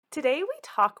Today, we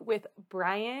talk with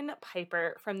Brian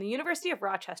Piper from the University of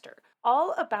Rochester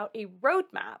all about a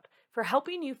roadmap for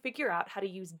helping you figure out how to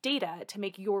use data to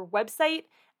make your website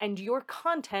and your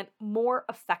content more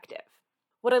effective.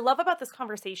 What I love about this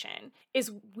conversation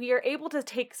is we are able to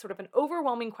take sort of an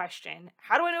overwhelming question.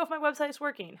 How do I know if my website is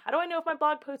working? How do I know if my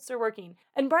blog posts are working?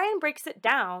 And Brian breaks it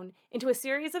down into a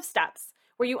series of steps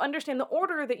where you understand the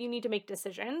order that you need to make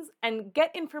decisions and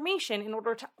get information in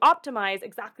order to optimize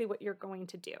exactly what you're going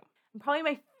to do. And probably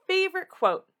my favorite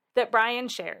quote that Brian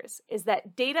shares is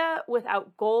that data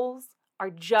without goals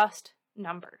are just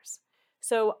numbers.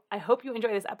 So I hope you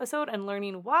enjoy this episode and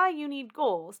learning why you need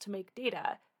goals to make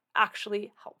data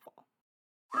actually helpful.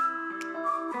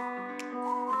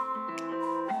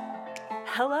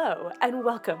 Hello, and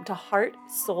welcome to Heart,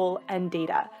 Soul, and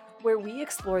Data, where we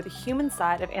explore the human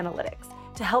side of analytics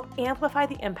to help amplify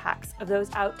the impacts of those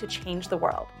out to change the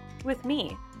world. With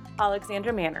me,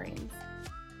 Alexandra Mannerines.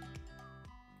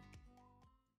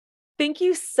 Thank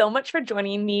you so much for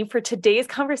joining me for today's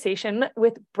conversation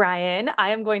with Brian.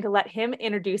 I am going to let him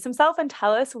introduce himself and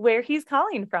tell us where he's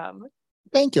calling from.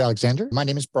 Thank you, Alexander. My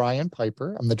name is Brian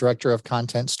Piper. I'm the Director of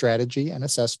Content Strategy and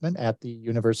Assessment at the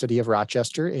University of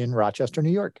Rochester in Rochester,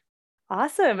 New York.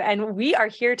 Awesome. And we are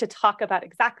here to talk about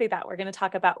exactly that. We're going to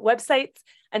talk about websites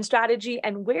and strategy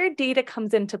and where data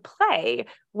comes into play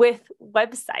with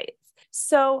websites.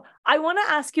 So I want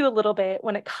to ask you a little bit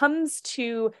when it comes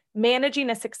to managing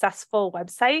a successful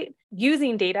website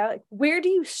using data, where do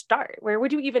you start? Where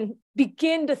would you even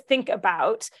begin to think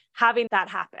about having that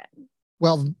happen?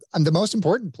 Well, and the most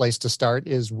important place to start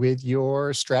is with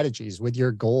your strategies, with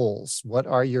your goals. What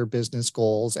are your business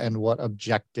goals and what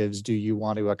objectives do you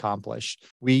want to accomplish?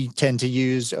 We tend to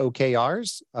use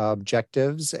OKRs,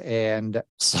 objectives, and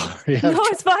sorry. No,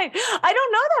 it's fine. I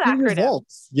don't know that key acronym.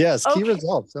 Results. Yes, key Okay.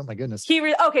 results. Oh my goodness.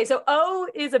 Okay, so O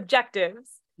is objectives.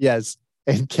 Yes,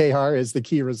 and KR is the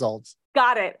key results.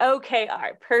 Got it.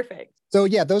 OKR. Perfect. So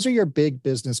yeah, those are your big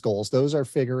business goals. Those are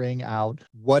figuring out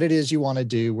what it is you want to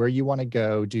do, where you want to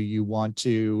go. Do you want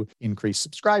to increase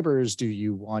subscribers? Do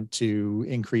you want to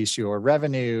increase your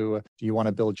revenue? Do you want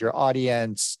to build your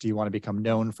audience? Do you want to become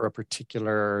known for a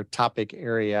particular topic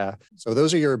area? So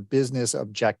those are your business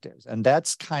objectives. And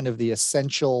that's kind of the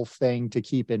essential thing to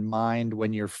keep in mind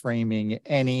when you're framing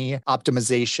any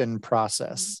optimization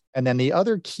process. And then the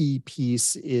other key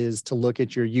piece is to look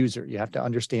at your user. You have to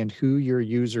understand who your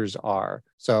users are.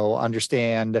 So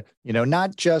understand,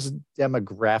 not just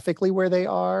demographically where they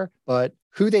are, but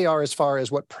who they are as far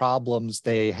as what problems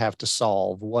they have to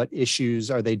solve. What issues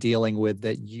are they dealing with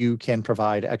that you can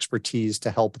provide expertise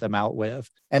to help them out with?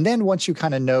 And then once you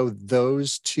kind of know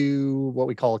those two, what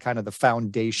we call kind of the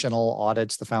foundational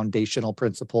audits, the foundational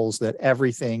principles that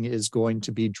everything is going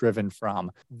to be driven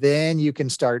from, then you can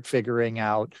start figuring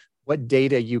out what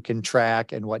data you can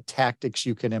track and what tactics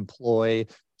you can employ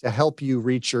to help you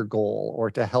reach your goal or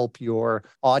to help your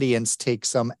audience take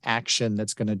some action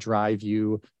that's going to drive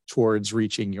you towards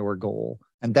reaching your goal.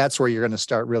 And that's where you're going to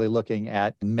start really looking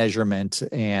at measurement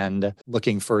and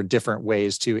looking for different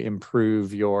ways to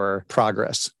improve your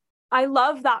progress. I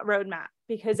love that roadmap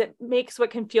because it makes what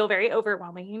can feel very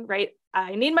overwhelming, right?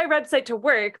 I need my website to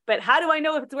work, but how do I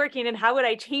know if it's working and how would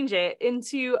I change it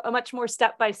into a much more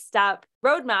step-by-step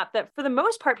roadmap that for the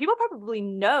most part, people probably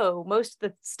know most of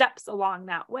the steps along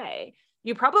that way.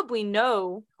 You probably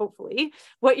know, hopefully,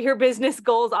 what your business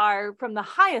goals are from the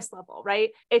highest level,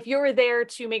 right? If you're there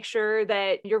to make sure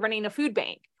that you're running a food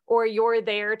bank, or you're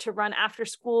there to run after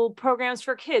school programs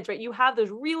for kids, right? You have those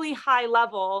really high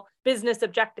level business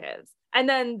objectives. And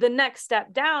then the next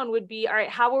step down would be, all right,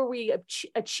 how are we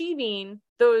achieving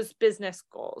those business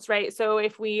goals, right? So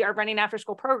if we are running after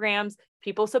school programs,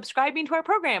 people subscribing to our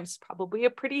programs, probably a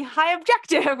pretty high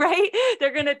objective, right?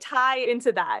 They're going to tie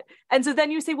into that. And so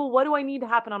then you say, well, what do I need to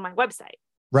happen on my website?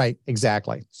 Right,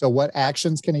 exactly. So what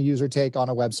actions can a user take on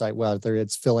a website, whether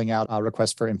it's filling out a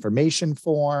request for information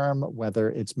form, whether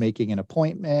it's making an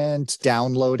appointment,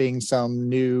 downloading some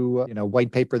new,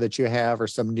 white paper that you have or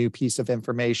some new piece of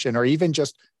information, or even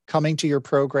just coming to your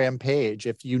program page.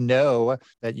 If you know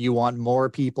that you want more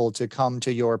people to come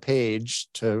to your page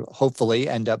to hopefully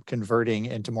end up converting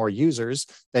into more users,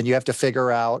 then you have to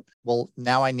figure out, well,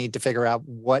 now I need to figure out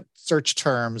what search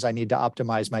terms I need to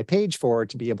optimize my page for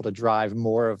to be able to drive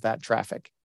more of that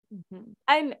traffic. Mm-hmm.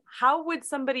 And how would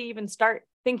somebody even start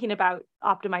thinking about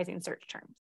optimizing search terms?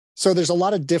 So there's a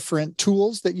lot of different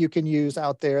tools that you can use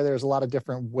out there. There's a lot of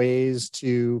different ways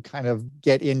to kind of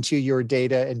get into your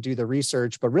data and do the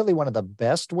research. But really one of the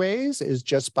best ways is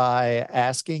just by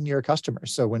asking your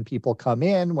customers. So when people come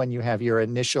in, when you have your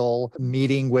initial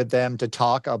meeting with them to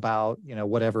talk about,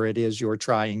 whatever it is you're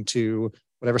trying to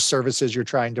whatever services you're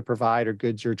trying to provide or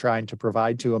goods you're trying to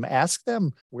provide to them. Ask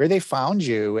them where they found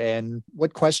you and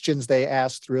what questions they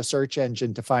asked through a search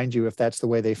engine to find you, if that's the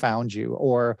way they found you,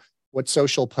 or what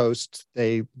social posts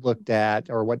they looked at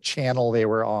or what channel they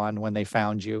were on when they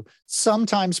found you.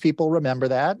 Sometimes people remember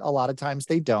that. A lot of times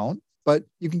they don't, but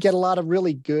you can get a lot of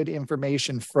really good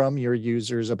information from your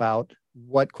users about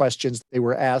what questions they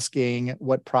were asking,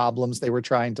 what problems they were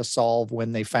trying to solve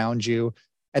when they found you.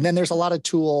 And then there's a lot of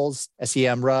tools,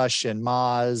 SEMrush and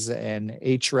Moz and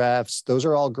Ahrefs. Those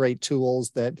are all great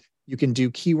tools that you can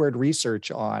do keyword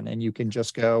research on, and you can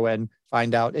just go and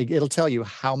find out. It'll tell you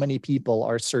how many people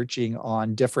are searching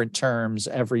on different terms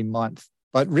every month.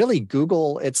 But really,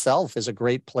 Google itself is a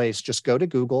great place. Just go to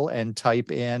Google and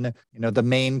type in, the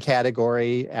main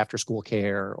category, after school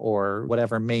care, or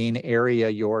whatever main area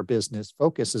your business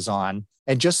focuses on,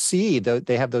 and just see that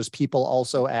they have those people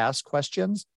also ask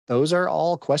questions. Those are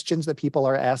all questions that people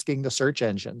are asking the search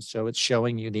engines. So it's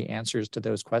showing you the answers to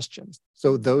those questions.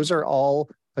 So those are all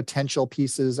potential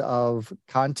pieces of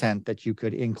content that you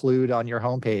could include on your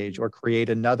homepage or create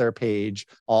another page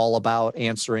all about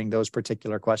answering those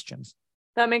particular questions.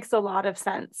 That makes a lot of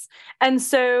sense. And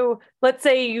so let's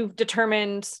say you've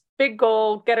determined big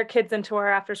goal, get our kids into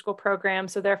our after school program.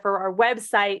 So therefore our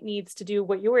website needs to do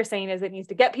what you were saying, is it needs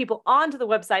to get people onto the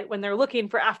website when they're looking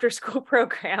for after school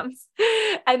programs.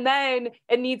 And then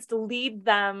it needs to lead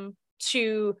them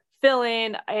to fill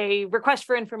in a request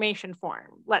for information form,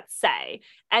 let's say,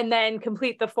 and then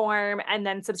complete the form and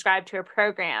then subscribe to a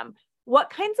program.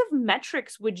 What kinds of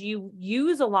metrics would you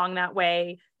use along that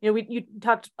way? You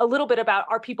talked a little bit about,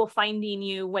 are people finding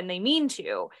you when they mean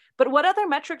to, but what other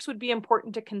metrics would be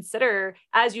important to consider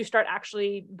as you start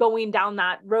actually going down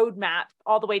that roadmap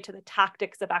all the way to the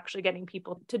tactics of actually getting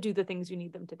people to do the things you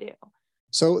need them to do?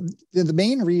 So the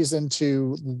main reason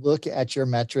to look at your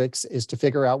metrics is to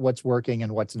figure out what's working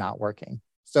and what's not working.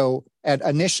 So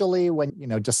initially, when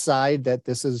decide that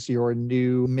this is your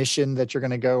new mission that you're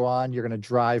going to go on, you're going to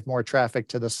drive more traffic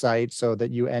to the site so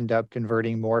that you end up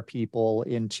converting more people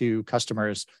into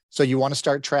customers. So you want to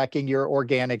start tracking your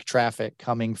organic traffic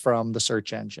coming from the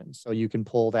search engine. So you can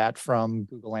pull that from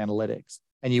Google Analytics.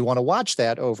 And you want to watch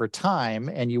that over time,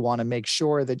 and you want to make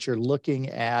sure that you're looking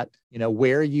at,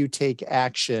 where you take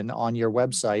action on your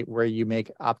website, where you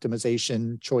make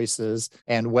optimization choices,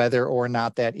 and whether or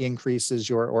not that increases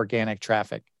your organic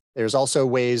traffic. There's also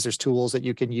there's tools that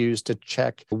you can use to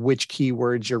check which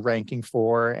keywords you're ranking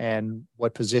for and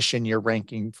what position you're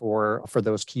ranking for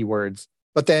those keywords.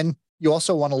 But then you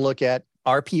also want to look at,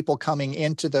 are people coming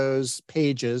into those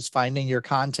pages, finding your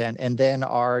content, and then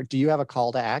do you have a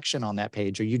call to action on that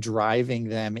page? Are you driving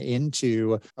them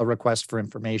into a request for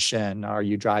information? Are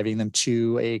you driving them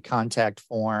to a contact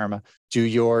form? Do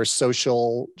your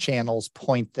social channels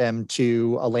point them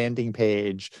to a landing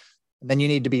page? And then you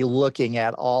need to be looking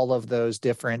at all of those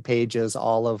different pages,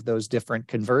 all of those different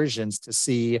conversions to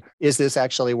see, is this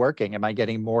actually working? Am I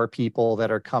getting more people that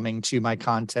are coming to my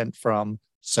content from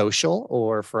social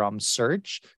or from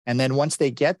search? And then once they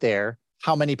get there,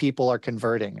 how many people are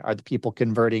converting? Are the people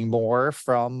converting more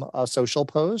from a social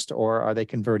post, or are they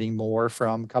converting more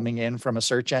from coming in from a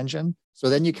search engine? So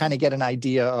then you kind of get an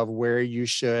idea of where you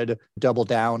should double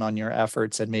down on your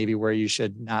efforts and maybe where you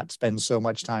should not spend so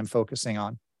much time focusing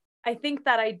on. I think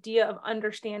that idea of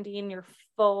understanding your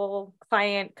full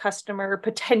client, customer,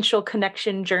 potential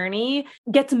connection journey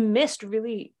gets missed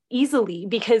really easily,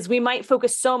 because we might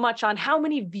focus so much on how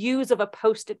many views of a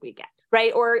post did we get,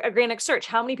 right? Or organic search,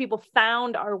 how many people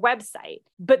found our website?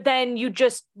 But then you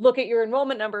just look at your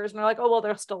enrollment numbers and they're like, oh, well,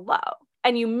 they're still low.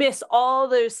 And you miss all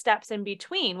those steps in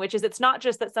between, which is, it's not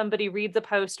just that somebody reads a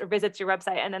post or visits your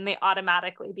website and then they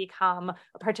automatically become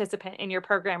a participant in your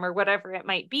program or whatever it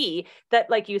might be. That,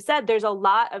 like you said, there's a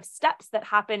lot of steps that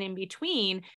happen in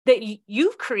between that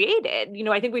you've created.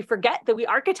 I think we forget that we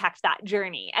architect that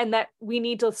journey, and that we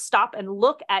need to stop and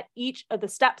look at each of the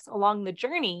steps along the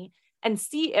journey and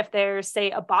see if there's, say,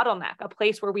 a bottleneck, a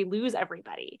place where we lose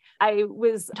everybody. I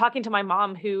was talking to my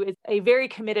mom, who is a very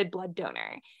committed blood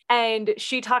donor, and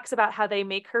she talks about how they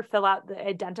make her fill out the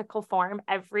identical form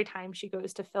every time she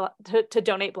goes to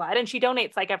donate blood. And she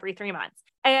donates like every 3 months.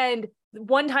 And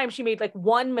one time she made like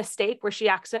one mistake where she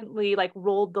accidentally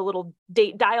rolled the little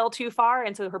date dial too far.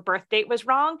 And so her birth date was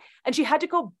wrong. And she had to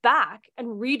go back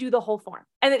and redo the whole form.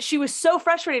 And that she was so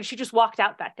frustrated, she just walked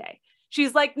out that day.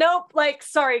 She's like, nope,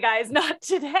 sorry guys, not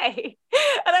today.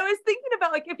 And I was thinking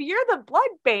about if you're the blood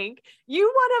bank, you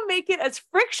want to make it as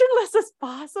frictionless as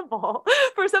possible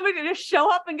for somebody to just show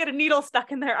up and get a needle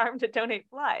stuck in their arm to donate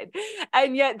blood.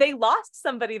 And yet they lost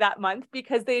somebody that month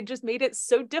because they just made it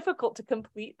so difficult to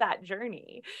complete that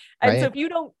journey. And right. So if you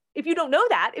don't if you don't know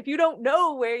that, if you don't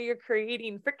know where you're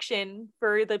creating friction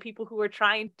for the people who are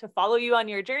trying to follow you on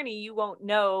your journey, you won't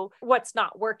know what's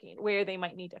not working, where they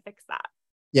might need to fix that.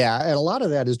 Yeah. And a lot of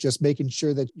that is just making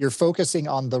sure that you're focusing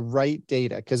on the right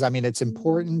data. Because I mean, it's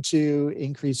important to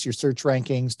increase your search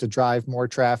rankings to drive more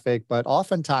traffic, but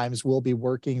oftentimes we'll be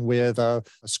working with a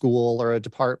school or a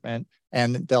department,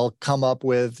 and they'll come up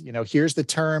with, here's the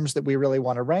terms that we really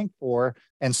want to rank for.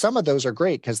 And some of those are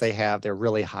great because they're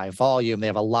really high volume. They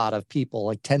have a lot of people,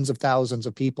 like tens of thousands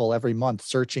of people every month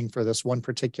searching for this one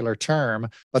particular term.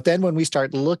 But then when we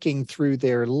start looking through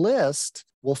their list,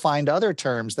 we'll find other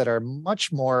terms that are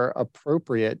much more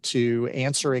appropriate to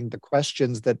answering the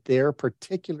questions that their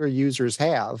particular users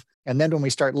have. And then when we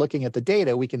start looking at the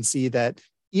data, we can see that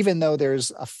even though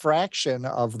there's a fraction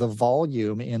of the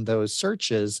volume in those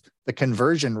searches, the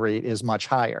conversion rate is much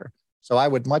higher. So I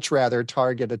would much rather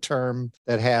target a term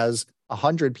that has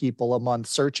 100 people a month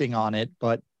searching on it,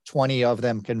 but 20 of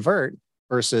them convert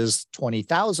versus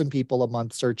 20,000 people a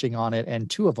month searching on it and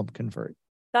 2 of them convert.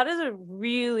 That is a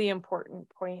really important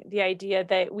point. The idea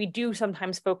that we do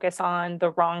sometimes focus on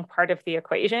the wrong part of the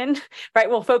equation, right?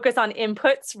 We'll focus on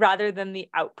inputs rather than the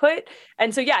output.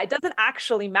 And so, yeah, it doesn't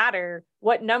actually matter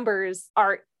what numbers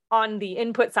are on the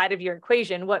input side of your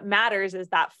equation. What matters is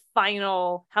that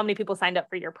final, how many people signed up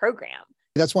for your program.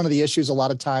 That's one of the issues a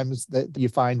lot of times that you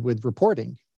find with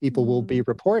reporting. People will be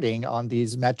reporting on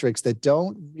these metrics that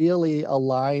don't really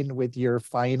align with your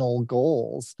final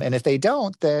goals. And if they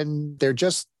don't, then they're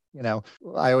just,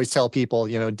 I always tell people,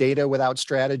 data without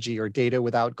strategy or data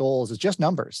without goals is just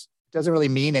numbers. It doesn't really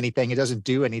mean anything. It doesn't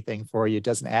do anything for you. It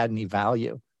doesn't add any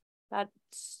value. That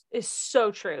is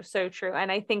so true. So true.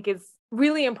 And I think is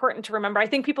really important to remember. I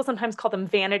think people sometimes call them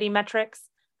vanity metrics.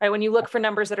 Right? When you look for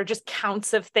numbers that are just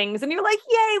counts of things and you're like,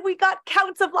 yay, we got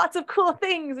counts of lots of cool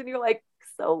things. And you're like,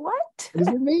 so what? What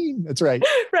does it mean? That's right.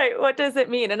 Right. What does it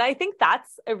mean? And I think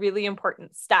that's a really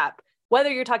important step,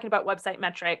 whether you're talking about website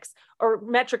metrics or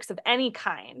metrics of any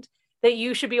kind, that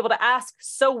you should be able to ask,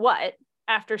 so what,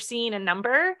 after seeing a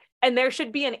number, and there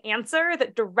should be an answer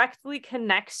that directly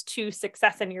connects to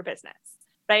success in your business,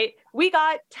 right? We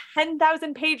got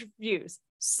 10,000 page views.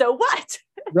 So what?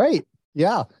 Right.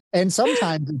 Yeah. And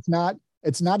sometimes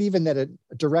it's not even that it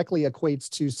directly equates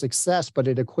to success, but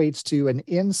it equates to an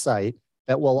insight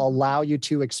that will allow you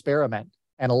to experiment.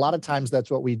 And a lot of times that's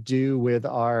what we do with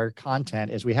our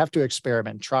content is we have to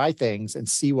experiment, try things and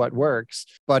see what works.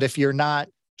 But if you're not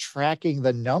tracking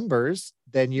the numbers,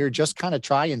 then you're just kind of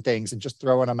trying things and just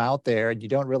throwing them out there and you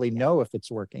don't really know if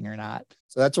it's working or not.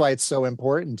 So that's why it's so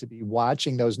important to be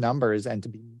watching those numbers and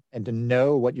to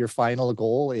know what your final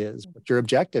goal is, what your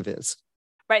objective is.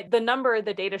 Right. The number,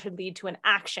 the data should lead to an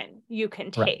action you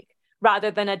can take. Right.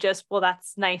 Rather than well,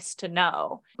 that's nice to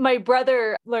know. My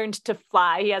brother learned to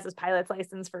fly. He has his pilot's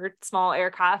license for small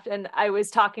aircraft. And I was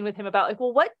talking with him about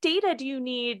what data do you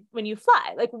need when you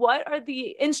fly? What are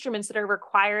the instruments that are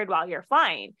required while you're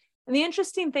flying? And the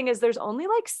interesting thing is there's only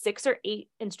 6 or 8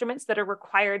 instruments that are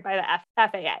required by the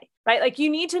FAA, right? You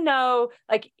need to know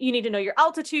your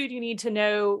altitude, you need to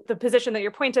know the position that you're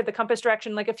pointed, the compass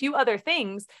direction, a few other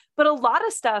things. But a lot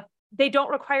of stuff, they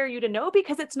don't require you to know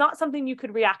because it's not something you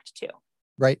could react to.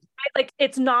 Right.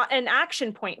 It's not an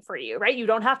action point for you, right? You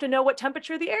don't have to know what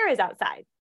temperature the air is outside.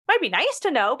 Might be nice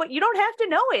to know, but you don't have to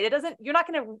know it. You're not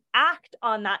going to act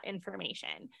on that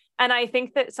information. And I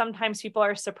think that sometimes people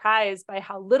are surprised by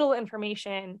how little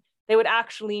information they would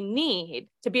actually need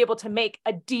to be able to make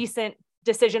a decent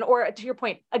decision, or to your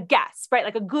point, a guess,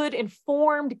 right? A good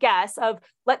informed guess of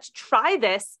let's try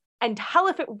this and tell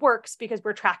if it works because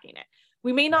we're tracking it.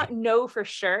 We may not know for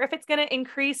sure if it's going to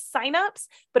increase signups,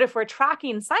 but if we're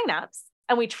tracking signups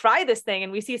and we try this thing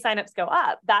and we see signups go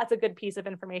up, that's a good piece of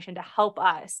information to help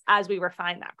us as we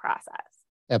refine that process.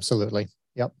 Absolutely.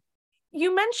 Yep.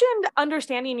 You mentioned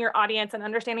understanding your audience and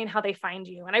understanding how they find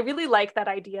you. And I really like that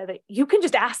idea that you can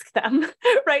just ask them,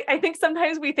 right? I think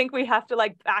sometimes we think we have to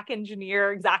back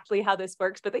engineer exactly how this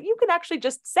works, but that you can actually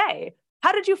just say,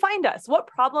 how did you find us? What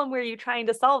problem were you trying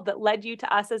to solve that led you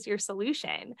to us as your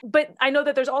solution? But I know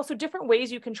that there's also different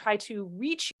ways you can try to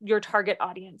reach your target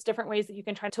audience, different ways that you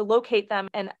can try to locate them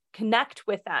and connect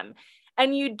with them.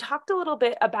 And you talked a little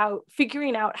bit about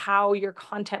figuring out how your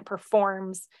content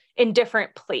performs in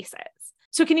different places.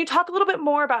 So can you talk a little bit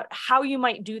more about how you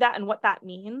might do that and what that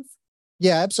means?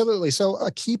 Yeah, absolutely. So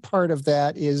a key part of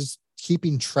that is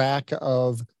keeping track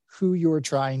of who you're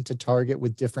trying to target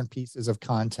with different pieces of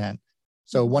content.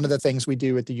 So one of the things we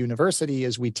do at the university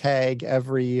is we tag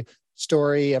every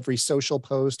story, every social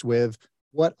post with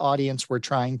what audience we're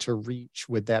trying to reach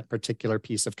with that particular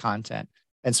piece of content.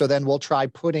 And so then we'll try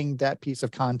putting that piece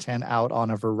of content out on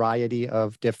a variety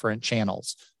of different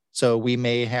channels. So we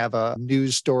may have a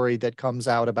news story that comes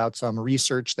out about some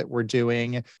research that we're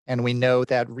doing, and we know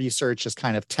that research is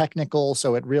kind of technical.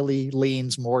 So it really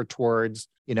leans more towards,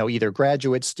 either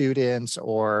graduate students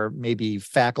or maybe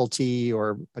faculty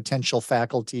or potential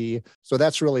faculty. So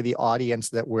that's really the audience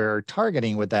that we're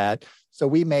targeting with that. So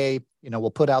we may, we'll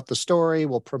put out the story,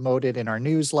 we'll promote it in our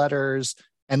newsletters,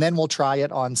 and then we'll try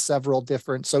it on several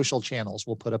different social channels.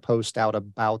 We'll put a post out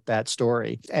about that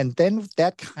story. And then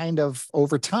that kind of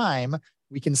over time,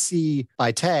 we can see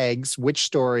by tags which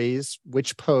stories,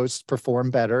 which posts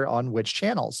perform better on which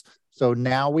channels. So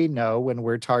now we know when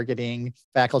we're targeting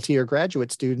faculty or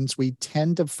graduate students, we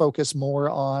tend to focus more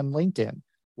on LinkedIn.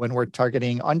 When we're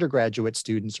targeting undergraduate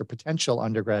students or potential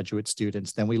undergraduate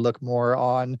students, then we look more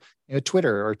on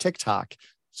Twitter or TikTok.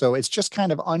 So it's just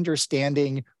kind of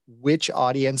understanding which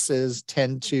audiences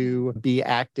tend to be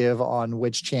active on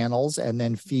which channels and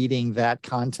then feeding that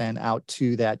content out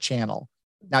to that channel.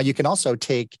 Now, you can also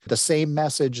take the same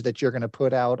message that you're going to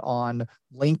put out on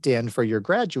LinkedIn for your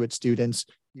graduate students.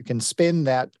 You can spin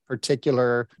that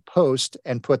particular post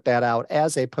and put that out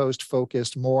as a post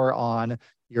focused more on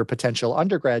your potential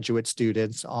undergraduate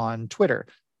students on Twitter.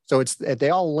 So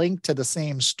they all link to the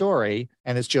same story,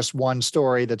 and it's just one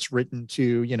story that's written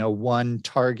to, one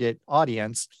target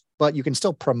audience, but you can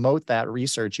still promote that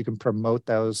research. You can promote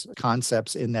those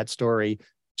concepts in that story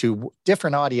to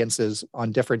different audiences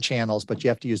on different channels, but you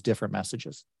have to use different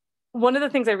messages. One of the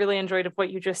things I really enjoyed of what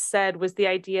you just said was the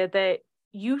idea that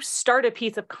you start a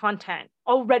piece of content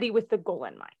already with the goal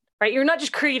in mind. Right? You're not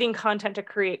just creating content to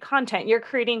create content. You're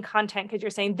creating content because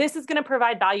you're saying this is going to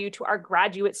provide value to our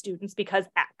graduate students because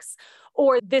X,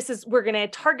 or we're going to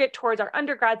target towards our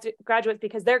undergraduates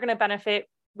because they're going to benefit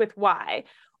with Y,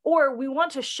 or we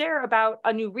want to share about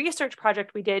a new research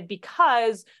project we did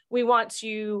because we want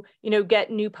to, get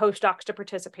new postdocs to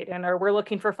participate in, or we're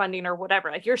looking for funding or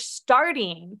whatever. Like, you're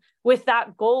starting with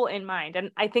that goal in mind. And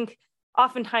I think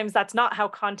oftentimes that's not how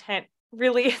content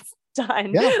really is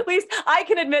done. Yeah. At least I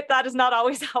can admit that is not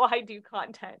always how I do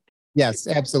content. Yes,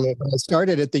 absolutely. When I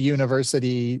started at the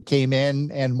university, came in,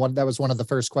 and that was one of the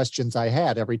first questions I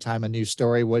had every time a new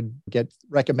story would get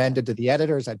recommended to the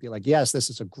editors. I'd be like, yes, this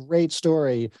is a great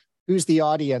story. Who's the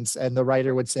audience? And the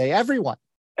writer would say, everyone.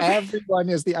 Everyone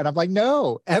is and I'm like,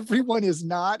 no, everyone is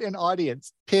not an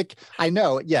audience. I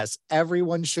know, yes,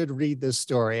 everyone should read this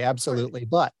story. Absolutely.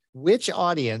 But which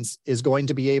audience is going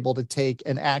to be able to take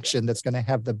an action that's going to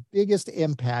have the biggest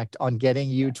impact on getting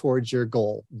you towards your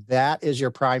goal? That is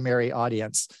your primary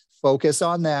audience. Focus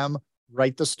on them,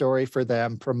 write the story for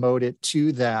them, promote it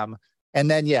to them.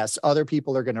 And then, yes, other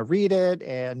people are going to read it.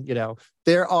 And,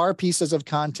 there are pieces of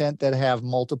content that have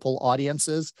multiple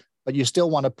audiences, but you still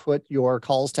want to put your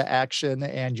calls to action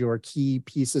and your key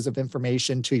pieces of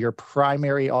information to your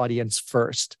primary audience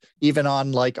first. Even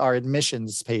on our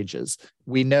admissions pages,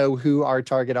 we know who our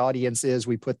target audience is.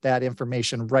 We put that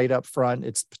information right up front.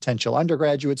 It's potential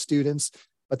undergraduate students,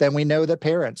 but then we know that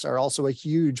parents are also a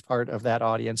huge part of that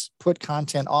audience. Put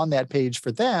content on that page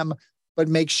for them, but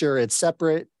make sure it's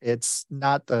separate. It's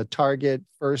not the target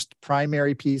first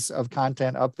primary piece of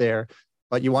content up there.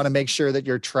 But you want to make sure that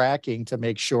you're tracking to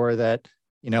make sure that,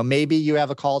 maybe you have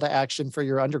a call to action for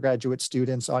your undergraduate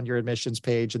students on your admissions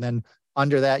page. And then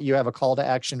under that, you have a call to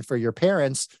action for your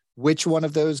parents. Which one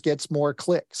of those gets more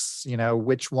clicks?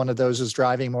 Which one of those is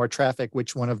driving more traffic?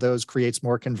 Which one of those creates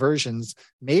more conversions?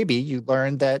 Maybe you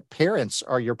learned that parents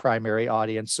are your primary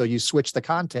audience. So you switch the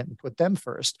content and put them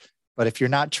first. But if you're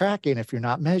not tracking, if you're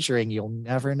not measuring, you'll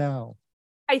never know.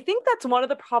 I think that's one of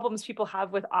the problems people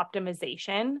have with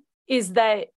optimization, is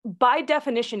that by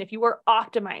definition, if you are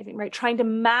optimizing, right, trying to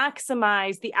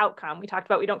maximize the outcome, we talked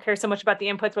about, we don't care so much about the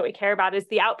inputs, what we care about is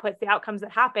the outputs, the outcomes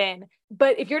that happen.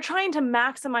 But if you're trying to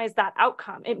maximize that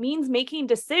outcome, it means making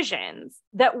decisions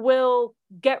that will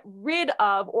get rid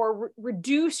of or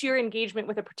reduce your engagement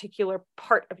with a particular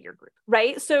part of your group,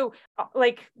 right? So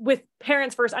with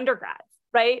parents versus undergrads,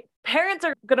 right? Parents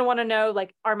are going to want to know,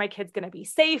 are my kids going to be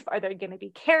safe? Are they going to be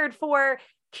cared for?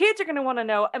 Kids are going to want to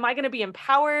know, am I going to be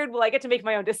empowered? Will I get to make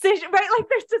my own decision? Right?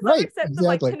 There's to some extent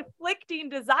some conflicting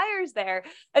desires there.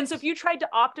 And so if you tried to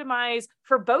optimize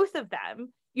for both of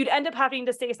them, you'd end up having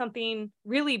to say something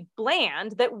really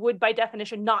bland that would by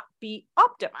definition not be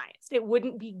optimized. It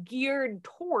wouldn't be geared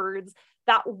towards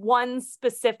that one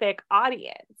specific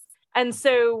audience. And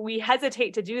so we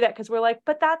hesitate to do that because we're like,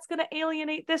 but that's going to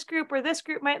alienate this group, or this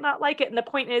group might not like it. And the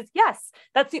point is, yes,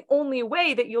 that's the only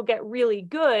way that you'll get really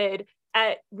good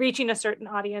at reaching a certain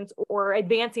audience or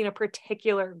advancing a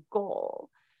particular goal.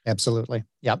 Absolutely.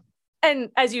 Yep. And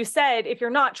as you said, if you're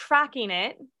not tracking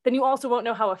it, then you also won't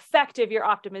know how effective your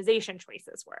optimization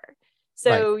choices were.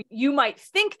 So you might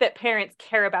think that parents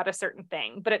care about a certain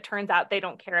thing, but it turns out they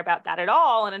don't care about that at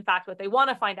all. And in fact, what they want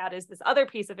to find out is this other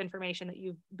piece of information that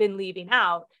you've been leaving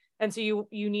out. And so you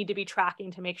need to be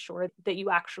tracking to make sure that you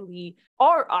actually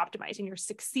are optimizing, you're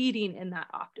succeeding in that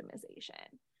optimization.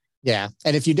 Yeah.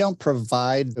 And if you don't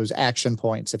provide those action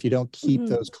points, if you don't keep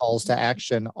those calls to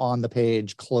action on the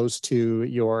page close to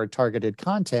your targeted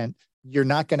content, you're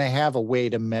not going to have a way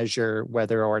to measure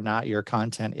whether or not your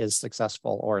content is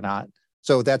successful or not.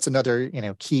 So that's another,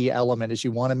 key element is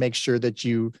you want to make sure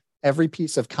that every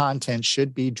piece of content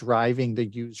should be driving the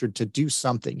user to do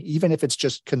something, even if it's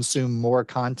just consume more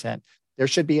content. There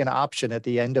should be an option at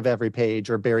the end of every page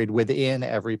or buried within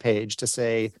every page to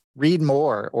say, read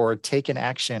more or take an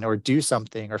action or do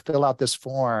something or fill out this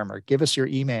form or give us your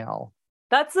email.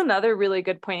 That's another really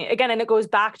good point. Again, and it goes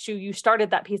back to you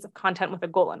started that piece of content with a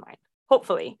goal in mind,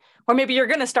 hopefully. Or maybe you're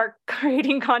going to start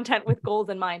creating content with goals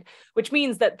in mind, which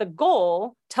means that the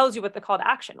goal tells you what the call to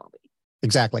action will be.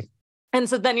 Exactly. And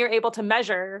so then you're able to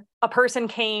measure a person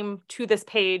came to this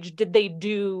page. Did they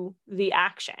do the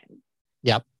action?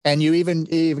 Yep. And you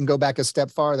even go back a step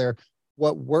farther.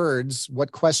 What words,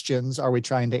 what questions are we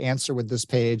trying to answer with this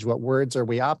page? What words are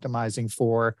we optimizing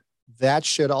for? That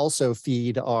should also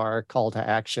feed our call to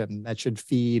action. That should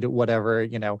feed whatever,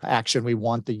 action we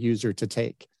want the user to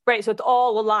take. Right. So it's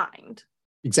all aligned.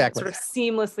 Exactly. Sort of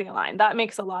seamlessly aligned. That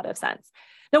makes a lot of sense.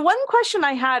 Now, one question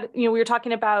I had, we were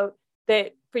talking about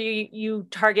that for you, you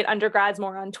target undergrads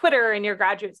more on Twitter and your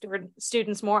graduate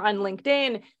students more on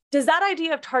LinkedIn. Does that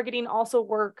idea of targeting also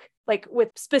work like with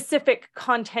specific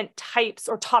content types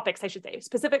or topics, I should say,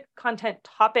 specific content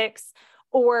topics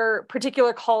or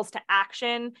particular calls to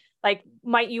action? Like,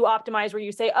 might you optimize where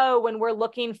you say, oh, when we're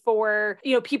looking for,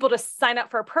 people to sign up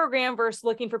for a program versus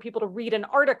looking for people to read an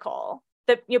article,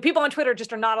 that, people on Twitter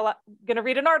just are not going to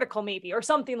read an article maybe, or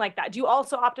something like that. Do you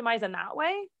also optimize in that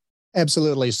way?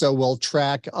 Absolutely. So we'll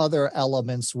track other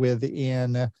elements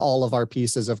within all of our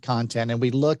pieces of content. And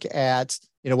we look at,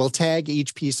 we'll tag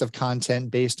each piece of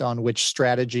content based on which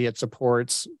strategy it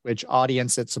supports, which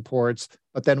audience it supports.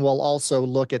 But then we'll also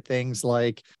look at things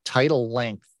like title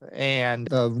length and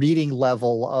the reading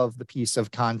level of the piece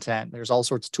of content. There's all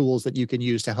sorts of tools that you can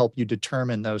use to help you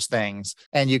determine those things.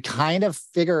 And you kind of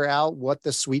figure out what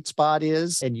the sweet spot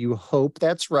is, and you hope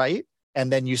that's right. And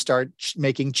then you start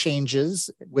making changes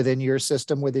within your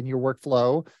system, within your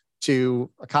workflow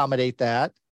to accommodate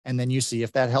that. And then you see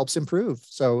if that helps improve.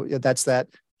 So that's that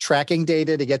tracking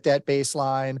data to get that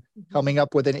baseline, coming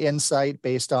up with an insight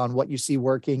based on what you see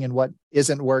working and what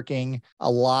isn't working. A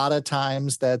lot of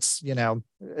times that's,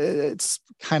 it's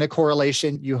kind of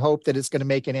correlation. You hope that it's going to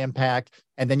make an impact,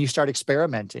 and then you start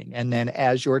experimenting. And then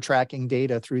as you're tracking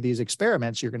data through these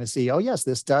experiments, you're going to see, oh yes,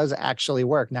 this does actually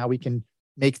work. Now we can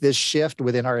make this shift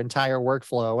within our entire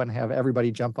workflow and have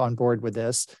everybody jump on board with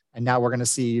this. And now we're going to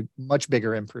see much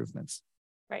bigger improvements.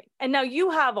 Right. And now you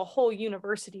have a whole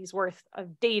university's worth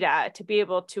of data to be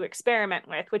able to experiment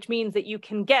with, which means that you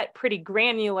can get pretty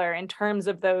granular in terms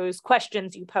of those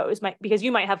questions you pose, because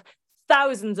you might have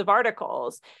thousands of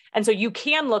articles. And so you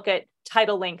can look at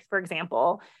title length, for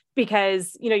example,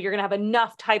 because you're going to have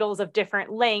enough titles of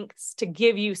different lengths to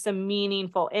give you some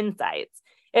meaningful insights.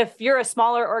 If you're a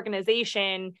smaller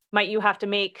organization, might you have to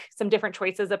make some different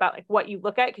choices about like what you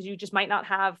look at, because you just might not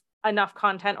have enough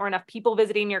content or enough people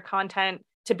visiting your content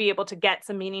to be able to get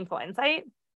some meaningful insight?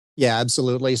 Yeah,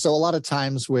 absolutely. So a lot of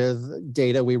times with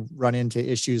data, we run into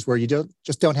issues where you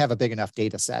don't have a big enough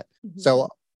data set. So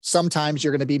sometimes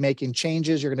you're going to be making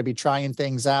changes, you're going to be trying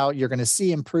things out, you're going to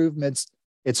see improvements.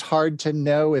 It's hard to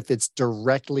know if it's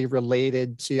directly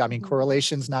related to,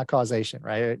 correlation's not causation,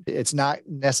 right? It's not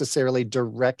necessarily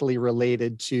directly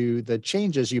related to the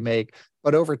changes you make.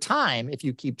 But over time, if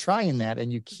you keep trying that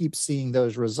and you keep seeing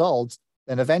those results,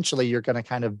 then eventually you're going to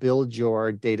kind of build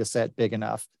your data set big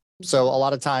enough. So a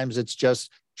lot of times it's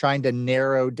just trying to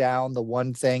narrow down the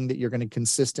one thing that you're going to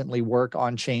consistently work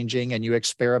on changing, and you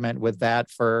experiment with that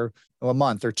for a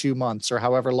month or 2 months or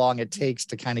however long it takes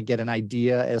to kind of get an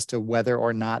idea as to whether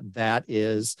or not that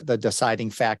is the deciding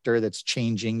factor that's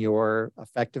changing your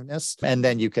effectiveness. And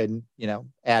then you can,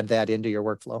 add that into your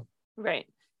workflow. Right.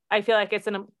 I feel like it's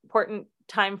an important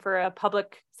time for a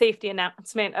public safety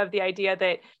announcement of the idea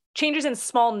that changes in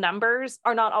small numbers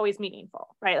are not always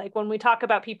meaningful, right? Like when we talk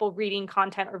about people reading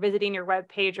content or visiting your web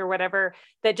page or whatever,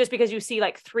 that just because you see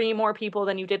like 3 more people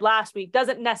than you did last week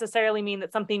doesn't necessarily mean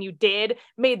that something you did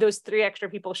made those 3 extra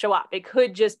people show up. It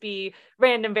could just be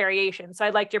random variation. So I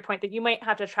liked your point that you might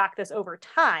have to track this over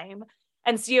time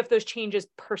and see if those changes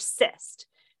persist.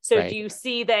 So do Right. you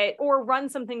see that, or run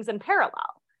some things in parallel,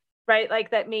 right?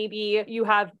 Like that maybe you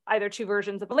have either two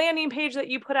versions of a landing page that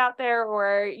you put out there,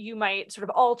 or you might sort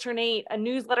of alternate a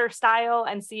newsletter style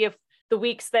and see if the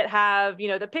weeks that have,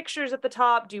 the pictures at the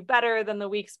top do better than the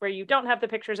weeks where you don't have the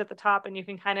pictures at the top. And you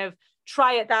can kind of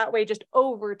try it that way just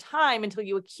over time until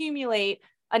you accumulate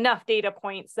enough data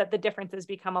points that the differences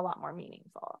become a lot more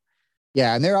meaningful.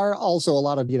 Yeah. And there are also a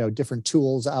lot of, different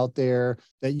tools out there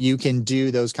that you can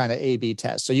do those kind of A/B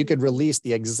tests. So you could release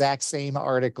the exact same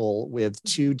article with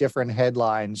two different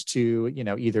headlines to,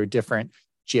 either different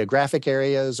geographic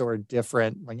areas or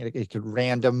different, like it could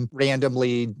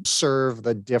randomly serve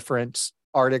the different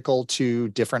article to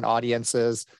different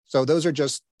audiences. So those are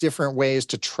just different ways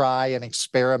to try and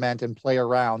experiment and play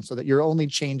around so that you're only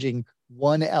changing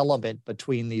one element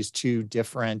between these two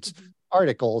different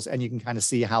articles, and you can kind of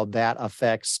see how that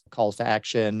affects calls to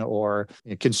action or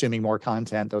consuming more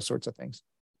content, those sorts of things.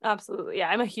 Absolutely. Yeah,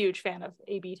 I'm a huge fan of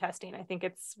A/B testing. I think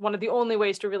it's one of the only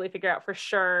ways to really figure out for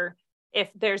sure if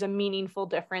there's a meaningful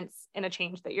difference in a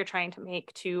change that you're trying to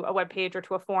make to a web page or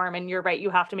to a form. And you're right, you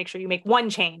have to make sure you make one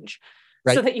change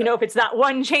so Right. that you know if it's that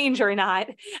one change or not.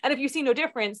 And if you see no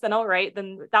difference, then all right,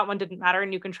 then that one didn't matter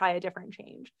and you can try a different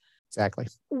change. Exactly.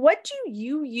 What do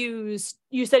you use?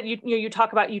 You said you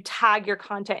talk about, you tag your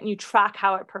content and you track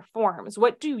how it performs.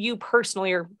 What do you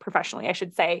personally, or professionally, I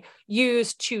should say,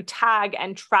 use to tag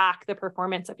and track the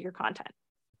performance of your content?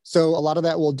 So a lot of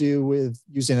that will do with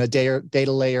using a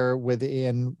data layer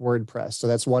within WordPress. So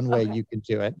that's one way you can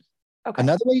do it. Okay.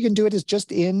 Another way you can do it is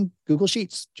just in Google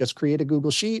Sheets. Just create a Google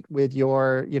Sheet with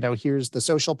your, here's the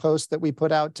social post that we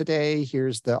put out today.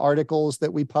 Here's the articles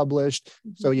that we published.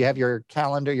 So you have your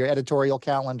calendar, your editorial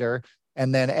calendar.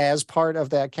 And then as part of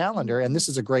that calendar, and this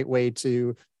is a great way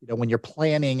to, when you're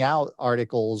planning out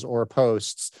articles or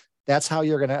posts, that's how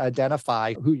you're going to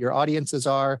identify who your audiences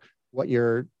are, what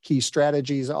your key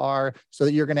strategies are, so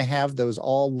that you're going to have those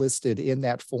all listed in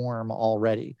that form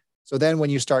already. So then when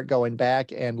you start going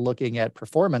back and looking at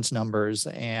performance numbers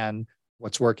and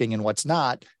what's working and what's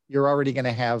not, you're already going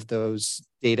to have those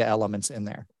data elements in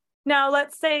there. Now,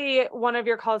 let's say one of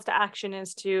your calls to action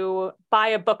is to buy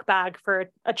a book bag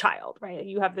for a child, right?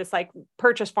 You have this like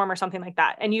purchase form or something like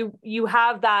that. And you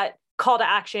have that call to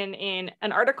action in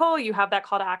an article, you have that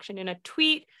call to action in a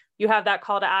tweet, you have that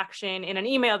call to action in an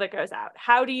email that goes out.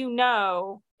 How do you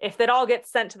know if that all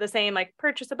gets sent to the same, like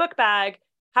purchase a book bag?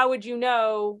 How would you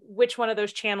know which one of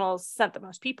those channels sent the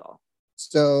most people?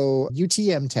 So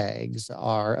UTM tags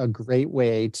are a great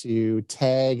way to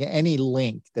tag any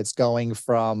link that's going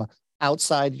from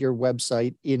outside your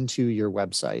website into your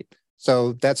website.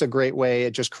 So that's a great way.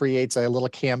 It just creates a little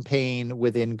campaign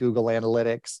within Google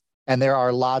Analytics. And there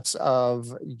are lots of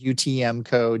UTM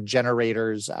code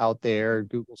generators out there.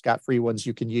 Google's got free ones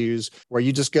you can use where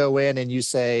you just go in and you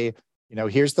say,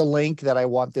 here's the link that I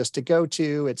want this to go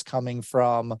to. It's coming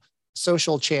from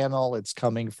social channel. It's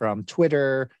coming from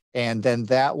Twitter. And then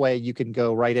that way you can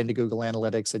go right into Google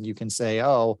Analytics and you can say,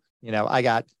 I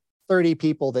got 30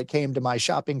 people that came to my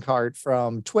shopping cart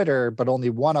from Twitter, but only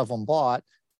one of them bought.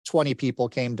 20 people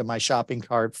came to my shopping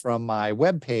cart from my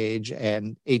web page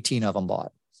and 18 of them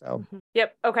bought. So,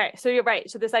 Yep. Okay. So you're right.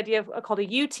 So this idea of called a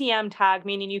UTM tag,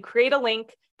 meaning you create a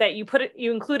link that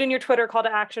you include in your Twitter call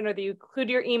to action, or that you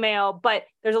include your email, but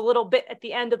there's a little bit at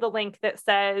the end of the link that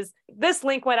says, this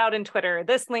link went out in Twitter,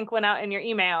 this link went out in your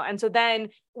email. And so then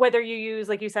whether you use,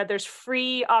 like you said, there's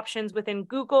free options within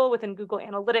Google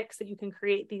Analytics that you can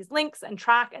create these links and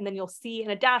track, and then you'll see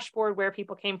in a dashboard where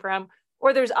people came from,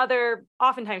 or there's other,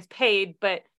 oftentimes paid,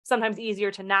 but sometimes easier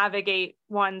to navigate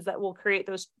ones that will create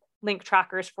those link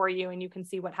trackers for you, and you can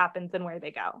see what happens and where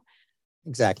they go.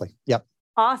 Exactly. Yep.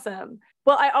 Awesome.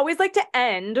 Well, I always like to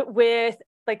end with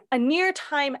like a near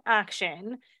time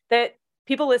action that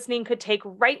people listening could take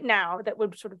right now that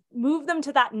would sort of move them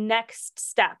to that next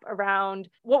step around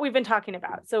what we've been talking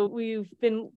about. So we've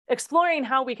been exploring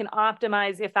how we can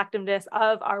optimize the effectiveness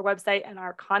of our website and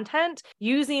our content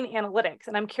using analytics.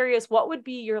 And I'm curious, what would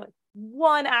be your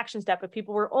one action step if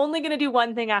people were only going to do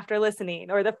one thing after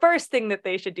listening, or the first thing that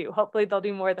they should do? Hopefully they'll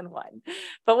do more than one.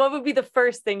 But what would be the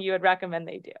first thing you would recommend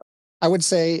they do? I would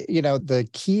say, the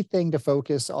key thing to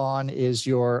focus on is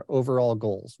your overall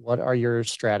goals. What are your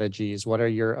strategies? What are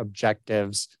your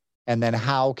objectives? And then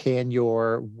how can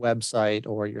your website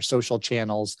or your social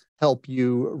channels help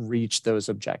you reach those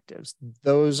objectives?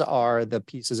 Those are the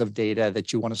pieces of data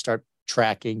that you want to start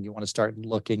tracking, you want to start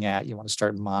looking at, you want to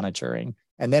start monitoring.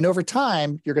 And then over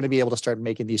time, you're going to be able to start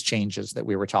making these changes that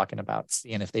we were talking about,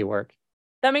 seeing if they work.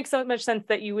 That makes so much sense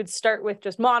that you would start with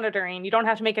just monitoring. You don't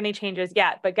have to make any changes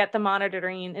yet, but get the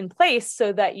monitoring in place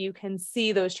so that you can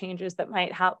see those changes that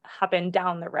might happen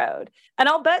down the road. And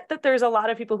I'll bet that there's a lot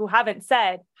of people who haven't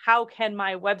said, how can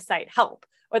my website help?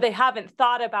 Or they haven't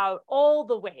thought about all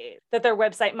the ways that their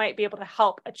website might be able to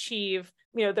help achieve,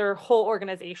 their whole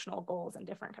organizational goals in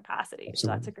different capacities. Absolutely. So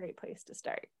that's a great place to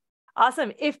start.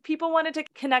 Awesome. If people wanted to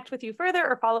connect with you further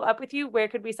or follow up with you, where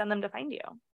could we send them to find you?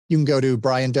 You can go to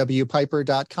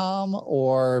brianwpiper.com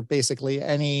or basically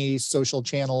any social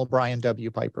channel, Brian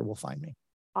W. Piper will find me.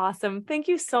 Awesome. Thank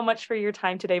you so much for your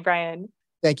time today, Brian.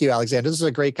 Thank you, Alexandra. This is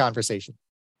a great conversation.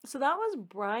 So that was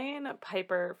Brian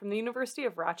Piper from the University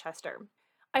of Rochester.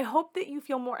 I hope that you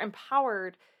feel more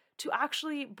empowered to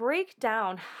actually break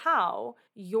down how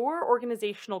your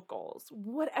organizational goals,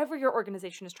 whatever your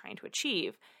organization is trying to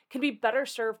achieve, can be better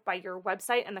served by your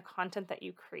website and the content that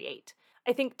you create.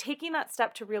 I think taking that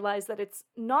step to realize that it's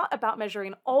not about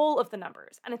measuring all of the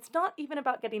numbers, and it's not even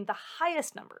about getting the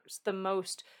highest numbers, the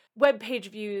most web page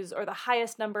views or the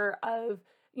highest number of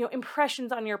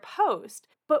impressions on your post.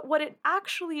 But what it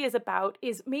actually is about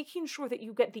is making sure that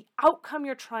you get the outcome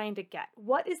you're trying to get.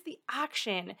 What is the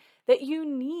action that you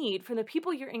need from the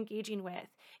people you're engaging with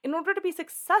in order to be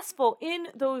successful in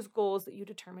those goals that you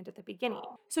determined at the beginning?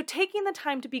 So taking the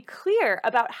time to be clear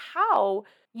about how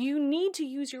you need to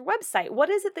use your website. What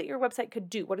is it that your website could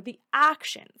do? What are the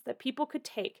actions that people could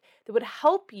take that would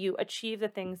help you achieve the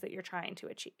things that you're trying to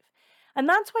achieve? And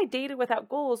that's why data without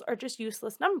goals are just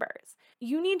useless numbers.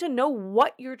 You need to know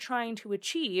what you're trying to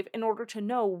achieve in order to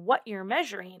know what you're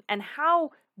measuring and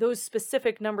how those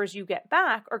specific numbers you get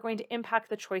back are going to impact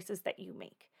the choices that you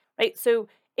make, right? So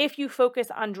if you focus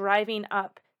on driving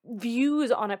up views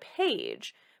on a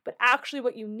page, but actually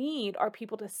what you need are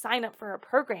people to sign up for a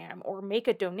program or make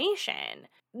a donation,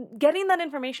 getting that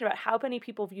information about how many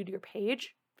people viewed your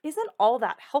page isn't all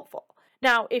that helpful.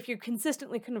 Now, if you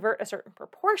consistently convert a certain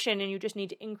proportion and you just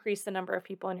need to increase the number of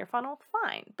people in your funnel,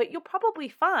 fine. But you'll probably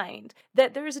find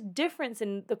that there's a difference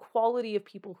in the quality of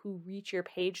people who reach your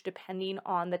page depending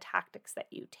on the tactics that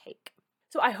you take.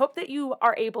 So I hope that you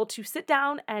are able to sit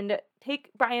down and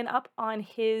take Brian up on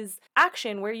his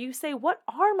action where you say, what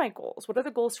are my goals? What are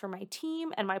the goals for my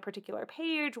team and my particular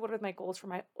page? What are my goals for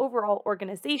my overall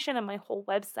organization and my whole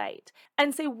website?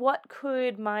 And say, what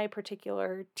could my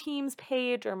particular team's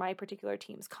page or my particular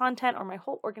team's content or my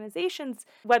whole organization's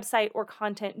website or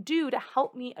content do to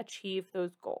help me achieve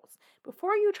those goals?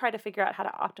 Before you try to figure out how to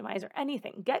optimize or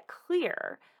anything, get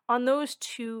clear on those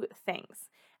two things.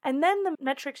 And then the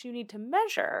metrics you need to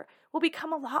measure will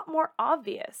become a lot more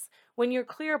obvious when you're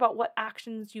clear about what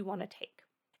actions you want to take.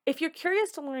 If you're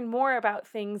curious to learn more about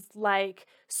things like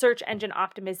search engine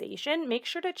optimization, make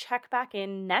sure to check back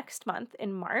in next month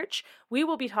in March. We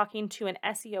will be talking to an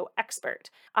SEO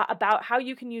expert about how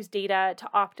you can use data to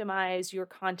optimize your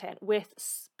content with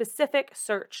specific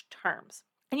search terms.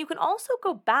 And you can also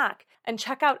go back and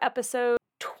check out episode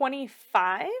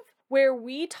 25, where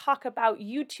we talk about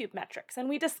YouTube metrics, and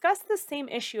we discuss the same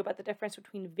issue about the difference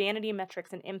between vanity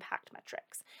metrics and impact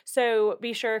metrics. So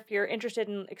be sure, if you're interested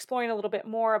in exploring a little bit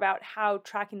more about how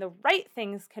tracking the right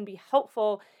things can be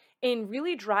helpful in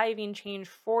really driving change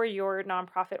for your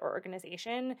nonprofit or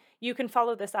organization, you can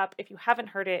follow this up, if you haven't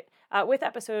heard it, with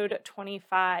episode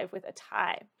 25 with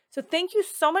Atai. So thank you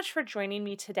so much for joining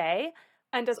me today.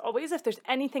 And as always, if there's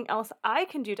anything else I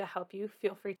can do to help you,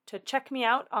 feel free to check me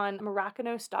out on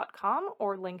Mirakinos.com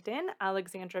or LinkedIn,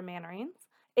 Alexandra Mannerings.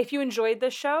 If you enjoyed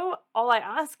this show, all I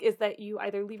ask is that you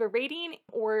either leave a rating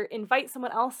or invite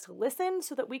someone else to listen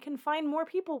so that we can find more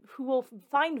people who will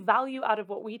find value out of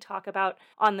what we talk about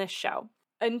on this show.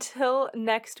 Until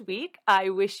next week, I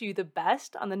wish you the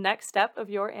best on the next step of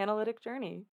your analytic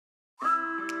journey.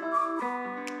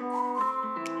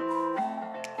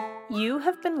 You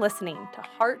have been listening to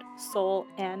Heart, Soul,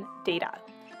 and Data.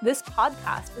 This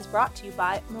podcast is brought to you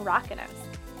by Mirakinos,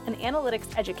 an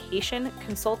analytics education,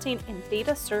 consulting, and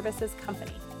data services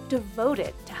company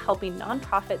devoted to helping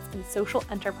nonprofits and social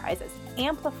enterprises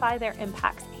amplify their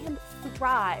impacts and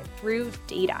thrive through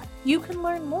data. You can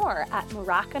learn more at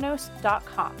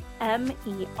Mirakinos.com,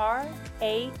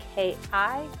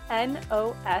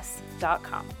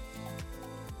 Merakinos.com.